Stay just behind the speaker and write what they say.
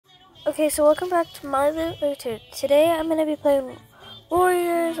Okay, so welcome back to my little YouTube. Today I'm going to be playing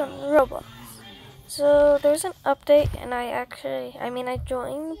Warriors on Roblox. So there's an update and I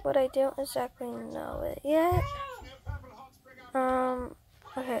joined, but I don't exactly know it yet.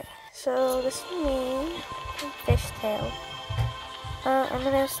 Okay, so this is me, Fishtail. I'm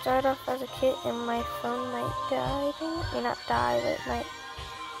going to start off as a kid and my phone might die, I think. May not die, but it might,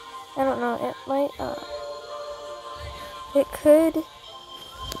 I don't know, it might, it could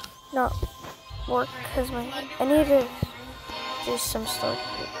not work because I need to do some stuff.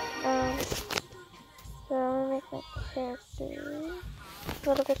 So I'm gonna make my character a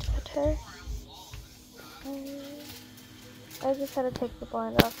little bit better. I just had to take the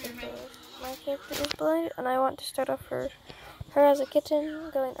blind off because my character is blind, and I want to start off her as a kitten,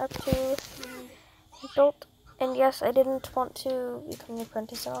 going up to adult. And yes, I didn't want to become the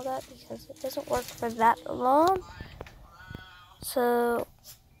apprentice and all that because it doesn't work for that long. So.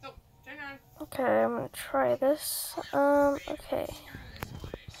 Okay, I'm gonna try this. Okay.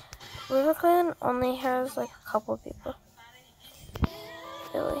 River Clan only has like a couple of people.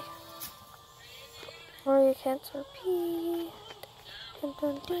 Really. Or you can't repeat.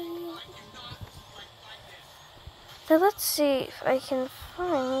 So let's see if I can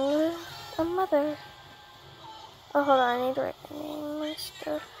find a mother. Oh, hold on, I need to write my name and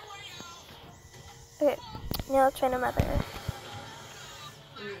stuff. Okay, now let's find a mother.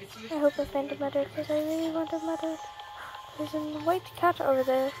 I hope I find a mother because I really want a mother. There's a white cat over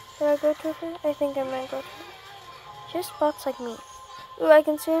there. Should I go to her? I think I'm gonna go to her. She has spots like me. Ooh, I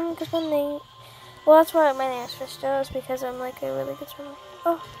can swim because my name. Well, that's why my name is Fishtail, is because I'm like a really good swimmer.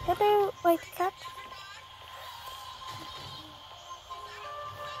 Oh, hello, white cat.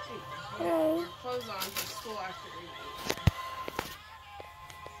 Hello. Clothes on for school after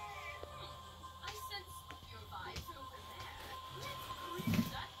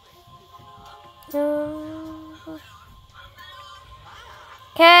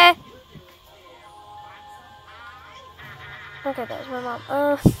Okay. Okay, that was my mom.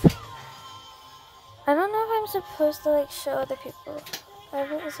 I don't know if I'm supposed to like show other people. I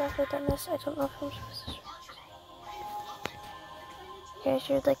haven't exactly done this. I don't know if I'm supposed to show. You guys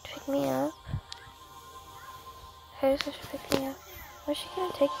should like to pick me up. You guys should pick me up. Where's she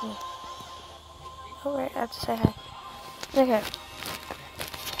gonna take me? Oh, right, I have to say hi. Okay.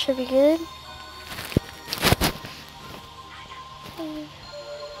 Should be good.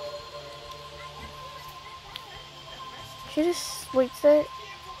 She just waits there.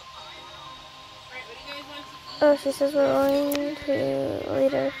 Oh, she says we're going to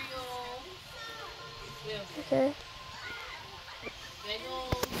later. Okay.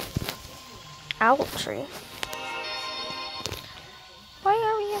 Owl tree. Why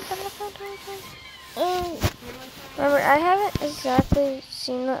are we in front of the remember, I haven't exactly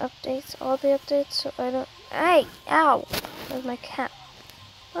seen the updates, all the updates, so I don't. Hey, ow! There's my cat.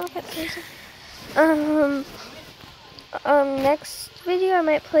 Oh, cat's easy. Next video I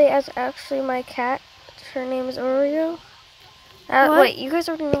might play as actually my cat. Her name is Oreo. Wait, you guys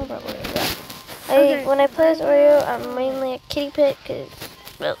already know about Oreo. Yeah. Okay. When I play as Oreo, I'm mainly a kitty pet because,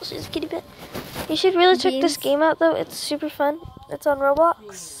 well, she's a kitty pet. You should really check this game out though. It's super fun. It's on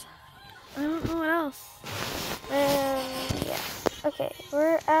Roblox. I don't know what else. And yeah. Okay,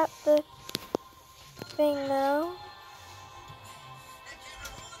 we're at the thing now.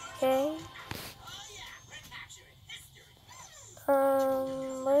 Okay.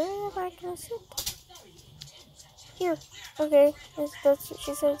 Where am I gonna sit? Here. Okay. That's what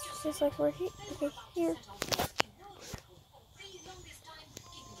she said. She's like, we're here. Okay, here.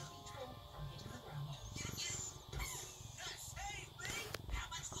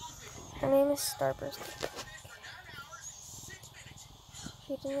 Her name is Starburst.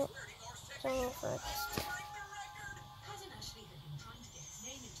 She didn't bring me first.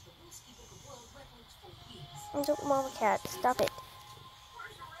 Don't mom cat. Stop it.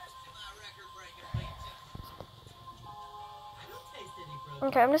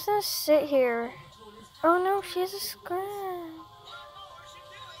 Okay, I'm just gonna sit here. Oh no, she has a scratch.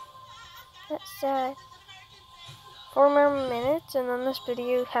 That's sad. 4 more minutes and then this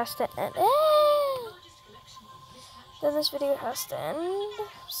video has to end. Then this video has to end.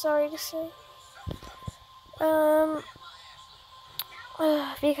 Sorry to say.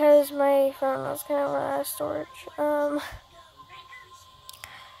 Because my phone was kind of run out of storage.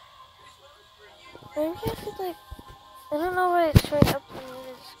 Maybe I should like. I don't know why it's showing up on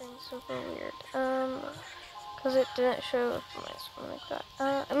the screen. Super weird. Because it didn't show up on my screen like that.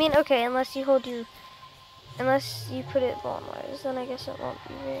 I mean, okay, unless you put it long wise, then I guess it won't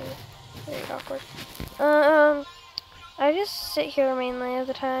be very awkward. I just sit here mainly of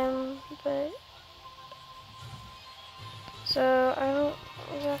the time, but so I don't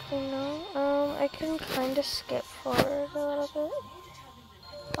exactly know. I can kind of skip forward a little bit.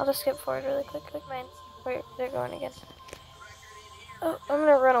 I'll just skip forward really quick. Mine. Wait, they're going again. Oh, I'm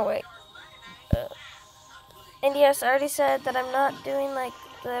gonna run away. And yes, I already said that I'm not doing like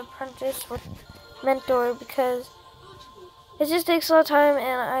the apprentice with mentor because it just takes a lot of time,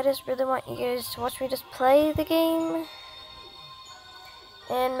 and I just really want you guys to watch me just play the game.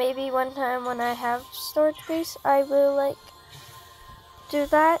 And maybe one time when I have storage space, I will like do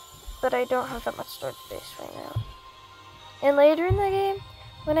that, but I don't have that much storage space right now. And later in the game,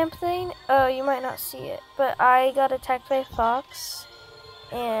 when I'm playing, you might not see it, but I got attacked by a fox,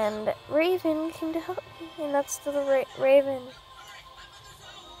 and Raven came to help me, and that's the Raven.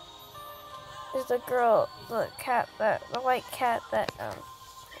 Is the girl, the white cat that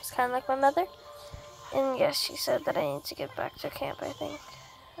is kind of like my mother. And yes, she said that I need to get back to camp, I think.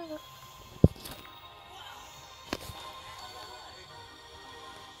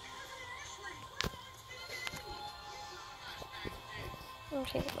 I'm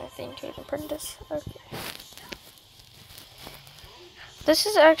changing my thing to an apprentice. Okay. This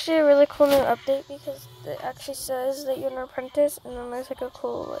is actually a really cool new update because it actually says that you're an apprentice, and then there's like a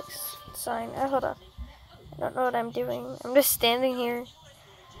cool like sign. Hold on. I don't know what I'm doing. I'm just standing here.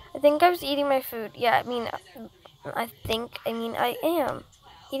 I think I was eating my food. Yeah, I mean, I am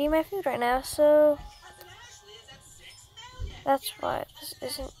eating my food right now, so that's why this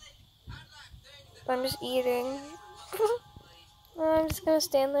isn't. I'm just eating. I'm just gonna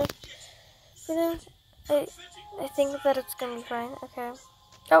stand there for now. I think that it's gonna be fine. Okay.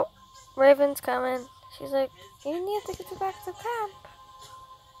 Oh, Raven's coming. She's like, you need to get back to camp.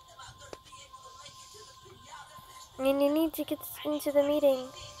 And you need to get into the meeting.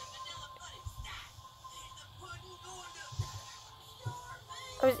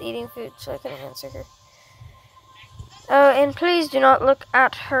 I was eating food, so I couldn't answer her. Oh, and please do not look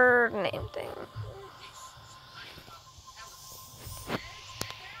at her name thing.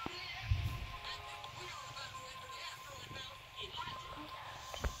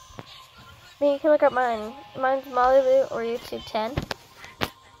 I mean, you can look up mine. Mine's Molly Lou or YouTube 10.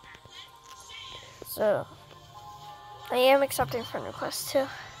 So, I am accepting friend requests too.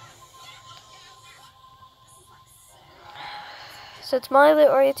 So it's Molly Lou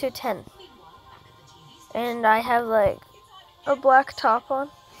or YouTube 10. And I have like a black top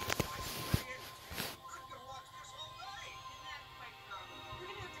on.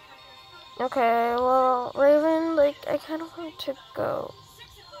 Okay, well, Raven, like, I kind of want to go.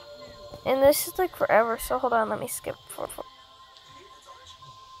 And this is like forever, so hold on, let me skip forward.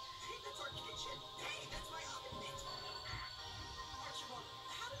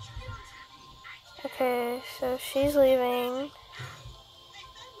 Okay, so she's leaving.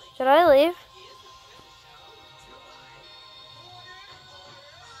 Should I leave?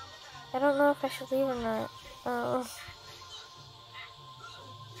 I don't know if I should leave or not. Oh.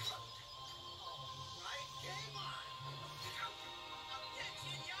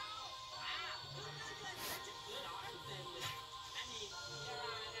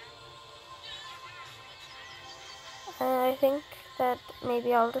 I think that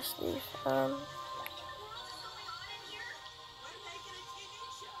maybe I'll just leave.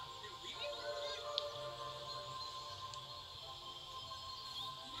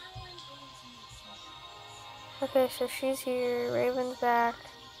 Okay, so she's here. Raven's back.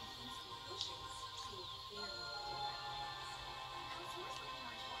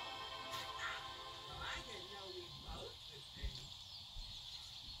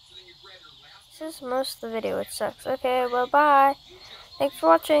 This is most of the video, which sucks. Okay, well, bye. Thanks for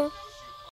watching.